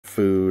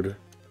food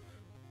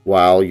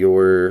while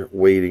you're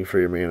waiting for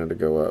your mana to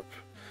go up.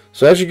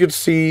 So as you can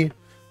see,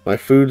 my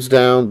food's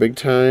down big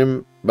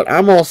time, but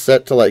I'm all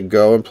set to like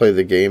go and play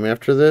the game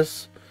after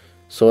this.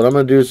 So what I'm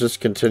going to do is just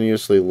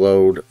continuously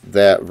load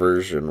that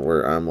version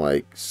where I'm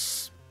like,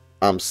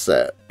 I'm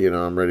set, you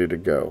know, I'm ready to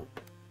go.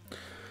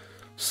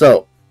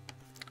 So,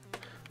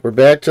 we're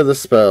back to the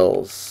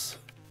spells.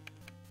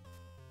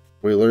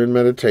 We learned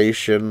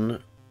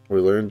meditation, we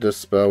learned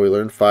dispel, we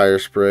learned fire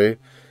spray.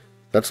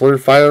 Let's learn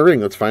fire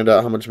ring. Let's find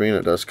out how much mana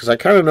it does, because I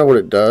kind of know what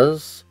it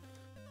does.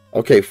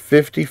 Okay,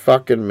 50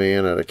 fucking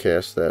mana to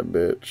cast that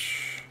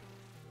bitch.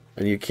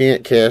 And you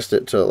can't cast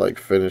it till it like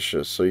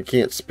finishes, so you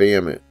can't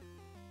spam it.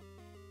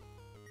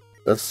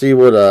 Let's see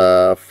what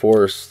the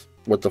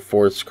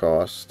force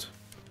cost.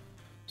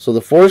 So the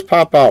force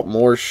pop out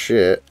more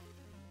shit.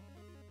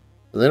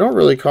 And they don't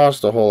really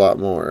cost a whole lot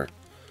more.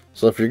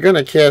 So if you're going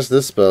to cast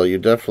this spell, you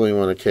definitely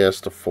want to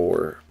cast a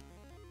 4.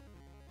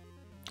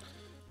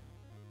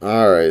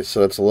 Alright, so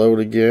let's load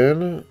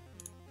again.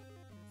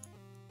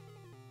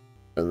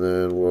 And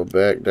then we'll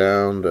back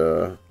down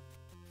to...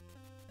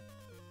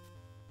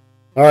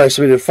 Alright,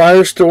 so we did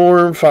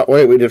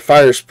Firestorm. We did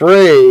Fire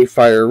Spray,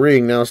 Fire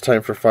Ring. Now it's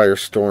time for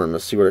Firestorm.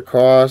 Let's see what it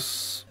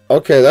costs.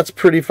 Okay, that's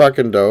pretty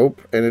fucking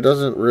dope. And it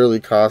doesn't really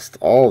cost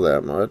all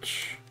that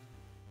much.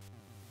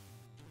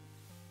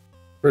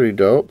 Pretty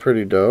dope,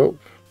 pretty dope.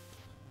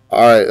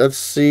 Alright, let's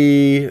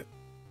see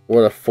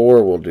what a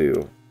 4 will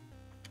do.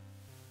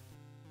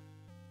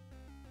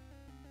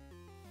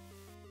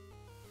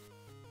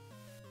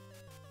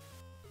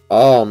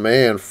 Oh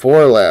man,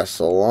 4 lasts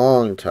a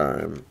long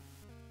time.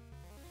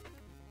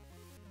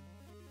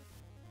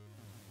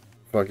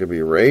 Fucking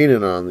be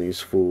raining on these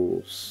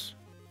fools.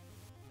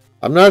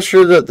 I'm not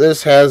sure that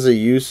this has a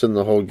use in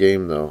the whole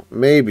game though.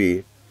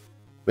 Maybe.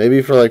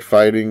 Maybe for like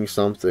fighting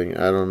something.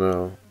 I don't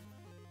know.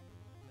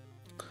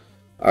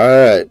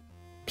 Alright.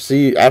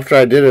 See, after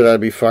I did it,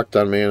 I'd be fucked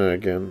on mana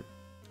again.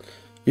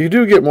 You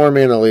do get more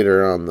mana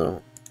later on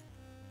though.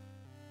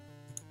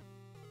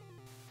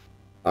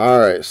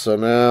 Alright, so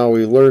now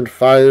we learned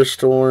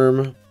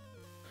Firestorm.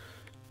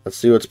 Let's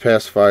see what's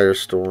past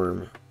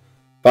Firestorm.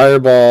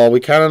 Fireball, we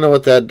kind of know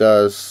what that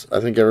does.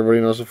 I think everybody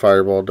knows what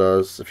Fireball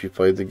does if you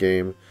played the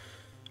game.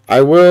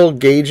 I will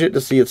gauge it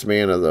to see its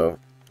mana, though.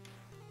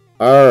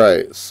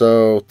 Alright,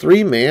 so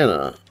 3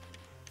 mana.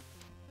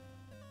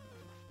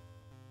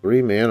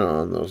 3 mana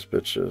on those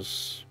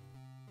bitches.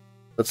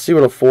 Let's see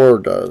what a 4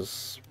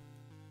 does.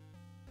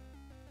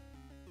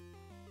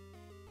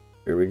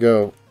 Here we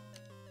go.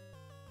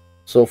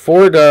 So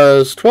 4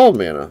 does 12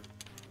 mana.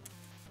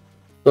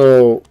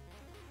 So...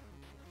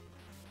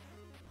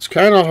 it's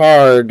kind of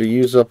hard to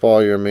use up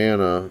all your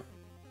mana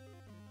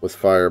with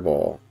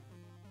Fireball.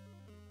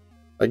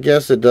 I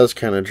guess it does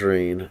kind of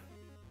drain.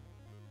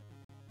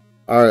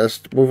 Alright, let's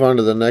move on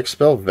to the next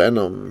spell,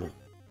 Venom.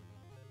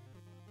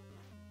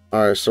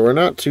 Alright, so we're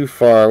not too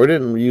far. We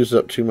didn't use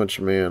up too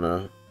much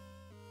mana.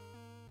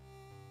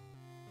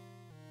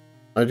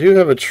 I do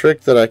have a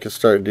trick that I can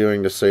start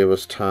doing to save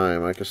us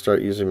time. I can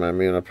start using my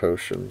mana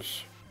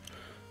potions.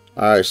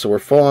 Alright, so we're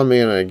full on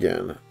mana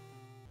again.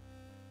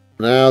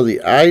 Now,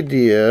 the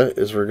idea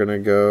is we're going to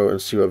go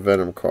and see what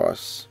Venom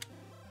costs.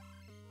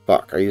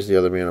 Fuck, I used the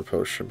other mana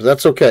potion. But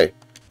that's okay.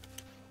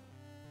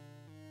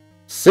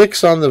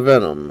 6 on the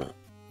Venom.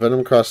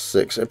 Venom costs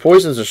 6. It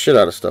poisons the shit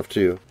out of stuff,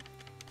 too.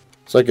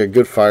 It's like a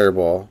good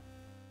fireball.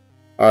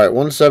 Alright,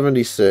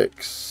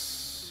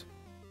 176.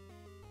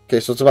 Okay,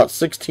 so it's about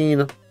 16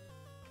 on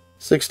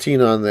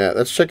that.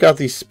 Let's check out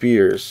these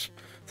spears.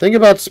 Thing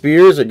about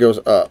spears, it goes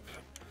up.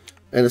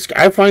 And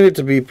I find it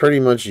to be pretty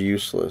much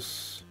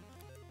useless.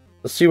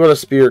 Let's see what a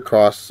spear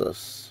costs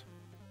us.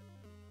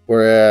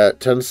 We're at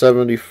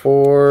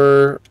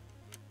 1074,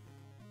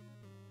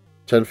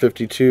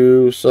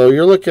 1052. So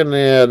you're looking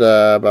at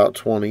about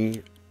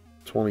 20,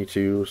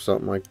 22,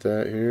 something like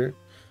that here.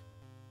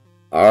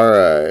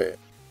 Alright.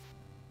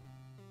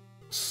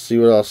 Let's see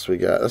what else we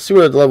got. Let's see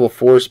what a level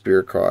 4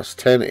 spear costs.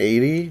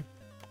 1080.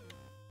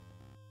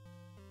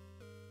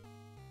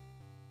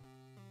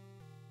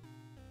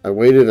 I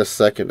waited a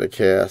second to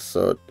cast,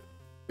 so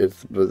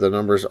the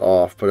number's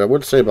off, but I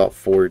would say about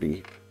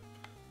 40.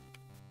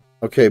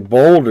 Okay,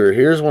 Boulder.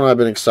 Here's one I've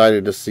been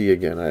excited to see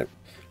again.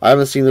 I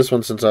haven't seen this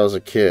one since I was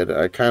a kid.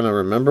 I kind of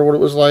remember what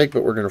it was like,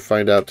 but we're going to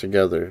find out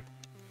together.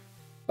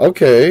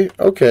 Okay,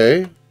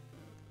 okay.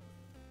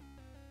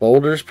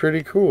 Boulder's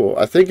pretty cool.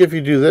 I think if you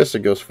do this,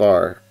 it goes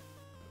far.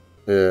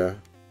 Yeah.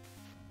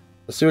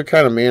 Let's see what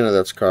kind of mana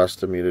that's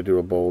costing me to do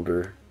a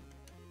Boulder.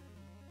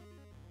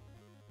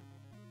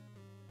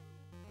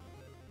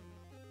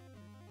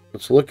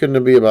 It's looking to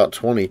be about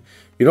 20.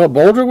 You know,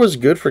 Boulder was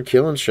good for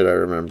killing shit, I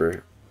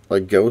remember.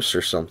 Like ghosts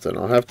or something.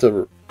 I'll have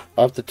to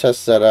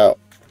test that out.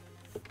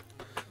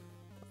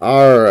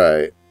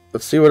 Alright.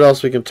 Let's see what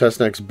else we can test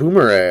next.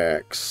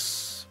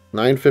 Boomerax.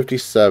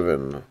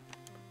 957.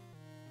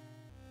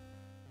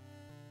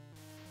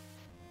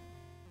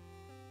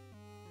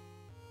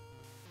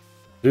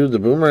 Dude, the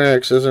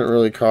Boomerax isn't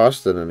really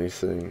costing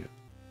anything.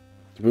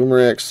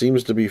 Boomerang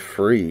seems to be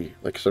free,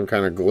 like some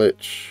kind of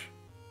glitch.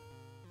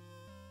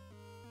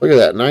 Look at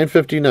that,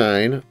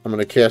 959. I'm going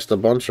to cast a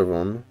bunch of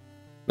them.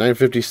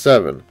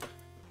 957.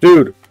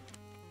 Dude,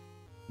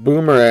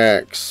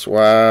 Boomerax.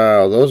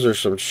 Wow, those are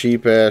some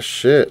cheap-ass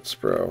shits,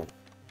 bro.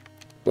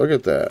 Look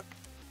at that.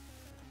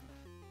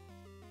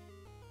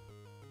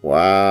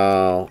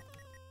 Wow.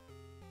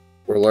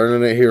 We're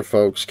learning it here,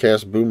 folks.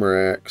 Cast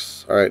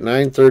Boomerax. Alright,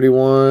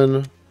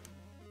 931.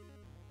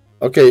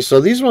 Okay, so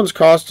these ones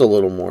cost a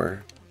little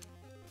more.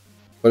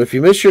 But if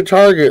you miss your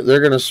target, they're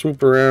going to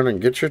swoop around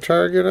and get your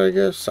target, I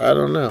guess? I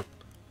don't know.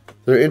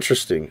 They're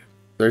interesting.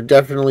 They're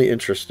definitely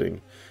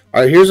interesting.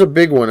 Alright, here's a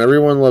big one.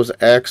 Everyone loves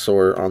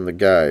Axor on the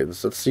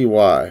guides. Let's see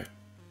why.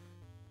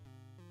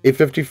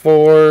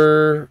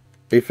 854,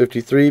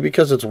 853,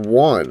 because it's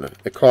 1.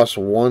 It costs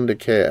 1 to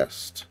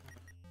cast.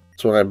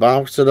 So when I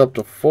box it up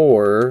to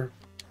 4,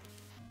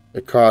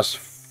 it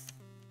costs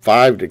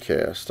 5 to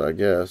cast, I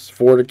guess.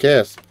 4 to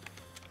cast.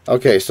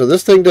 Okay, so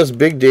this thing does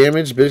big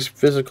damage, big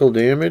physical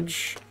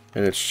damage,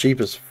 and it's cheap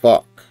as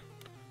fuck.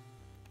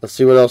 Let's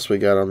see what else we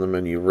got on the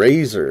menu.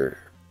 Razor.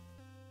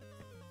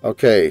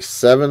 Okay,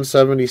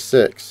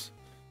 776.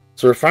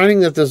 So we're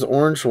finding that this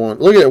orange one...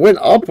 Look at it, it went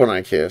up when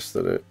I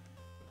casted it.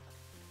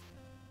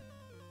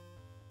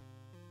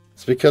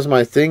 It's because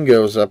my thing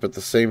goes up at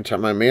the same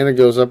time. My mana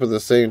goes up at the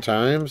same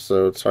time,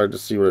 so it's hard to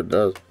see what it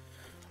does.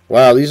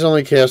 Wow, these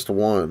only cast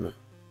 1.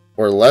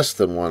 Or less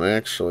than 1,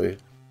 actually.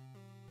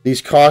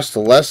 These cost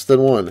less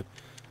than 1.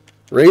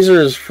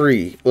 Razor is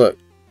free. Look.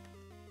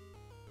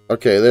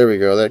 Okay, there we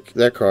go.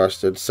 That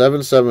costed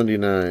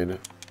 $7.79.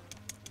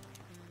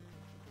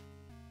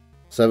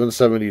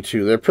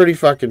 $7.72. They're pretty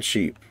fucking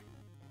cheap.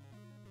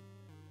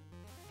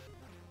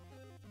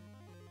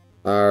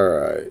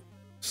 Alright.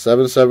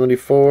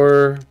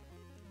 $7.74.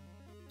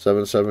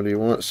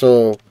 $7.71.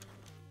 So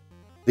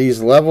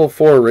these level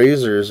 4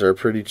 razors are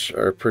pretty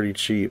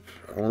cheap.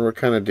 I wonder what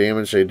kind of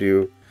damage they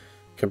do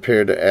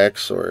compared to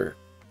Axor.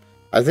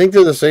 I think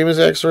they're the same as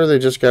Axor, they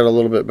just got a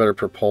little bit better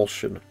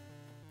propulsion.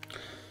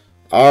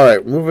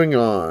 Alright, moving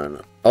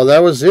on. Oh,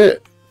 that was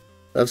it.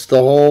 That's the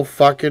whole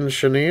fucking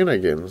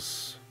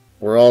shenanigans.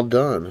 We're all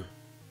done.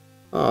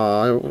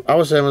 Oh, I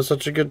was having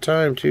such a good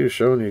time too,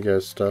 showing you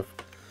guys stuff.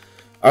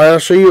 Alright, I'll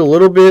show you a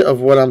little bit of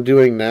what I'm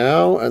doing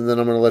now, and then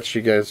I'm going to let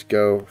you guys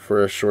go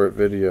for a short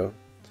video.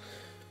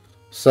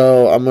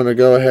 So, I'm going to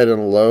go ahead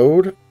and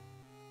load.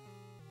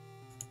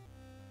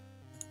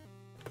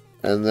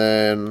 And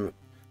then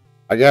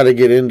I got to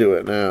get into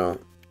it now.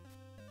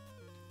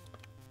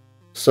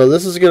 So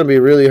this is going to be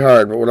really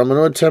hard, but what I'm going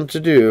to attempt to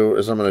do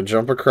is I'm going to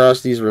jump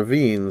across these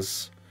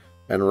ravines,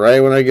 and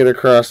right when I get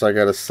across, I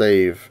got to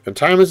save. And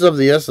time is of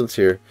the essence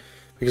here,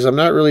 because I'm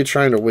not really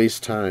trying to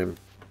waste time.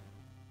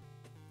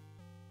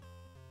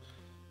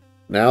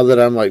 Now that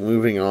I'm like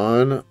moving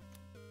on,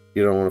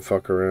 you don't want to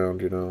fuck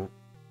around, you know.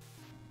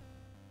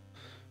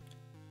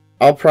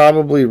 I'll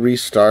probably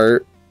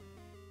restart.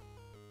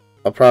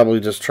 I'll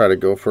probably just try to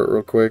go for it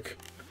real quick.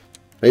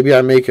 Maybe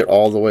I make it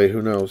all the way,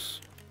 who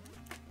knows.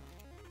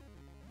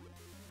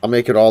 I'll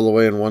make it all the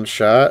way in one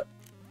shot.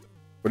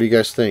 What do you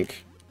guys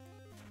think?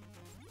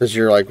 Because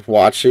you're like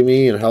watching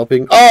me and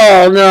helping.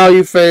 Oh no,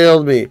 you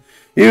failed me.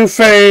 You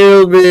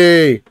failed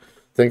me.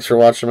 Thanks for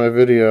watching my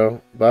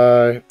video.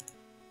 Bye.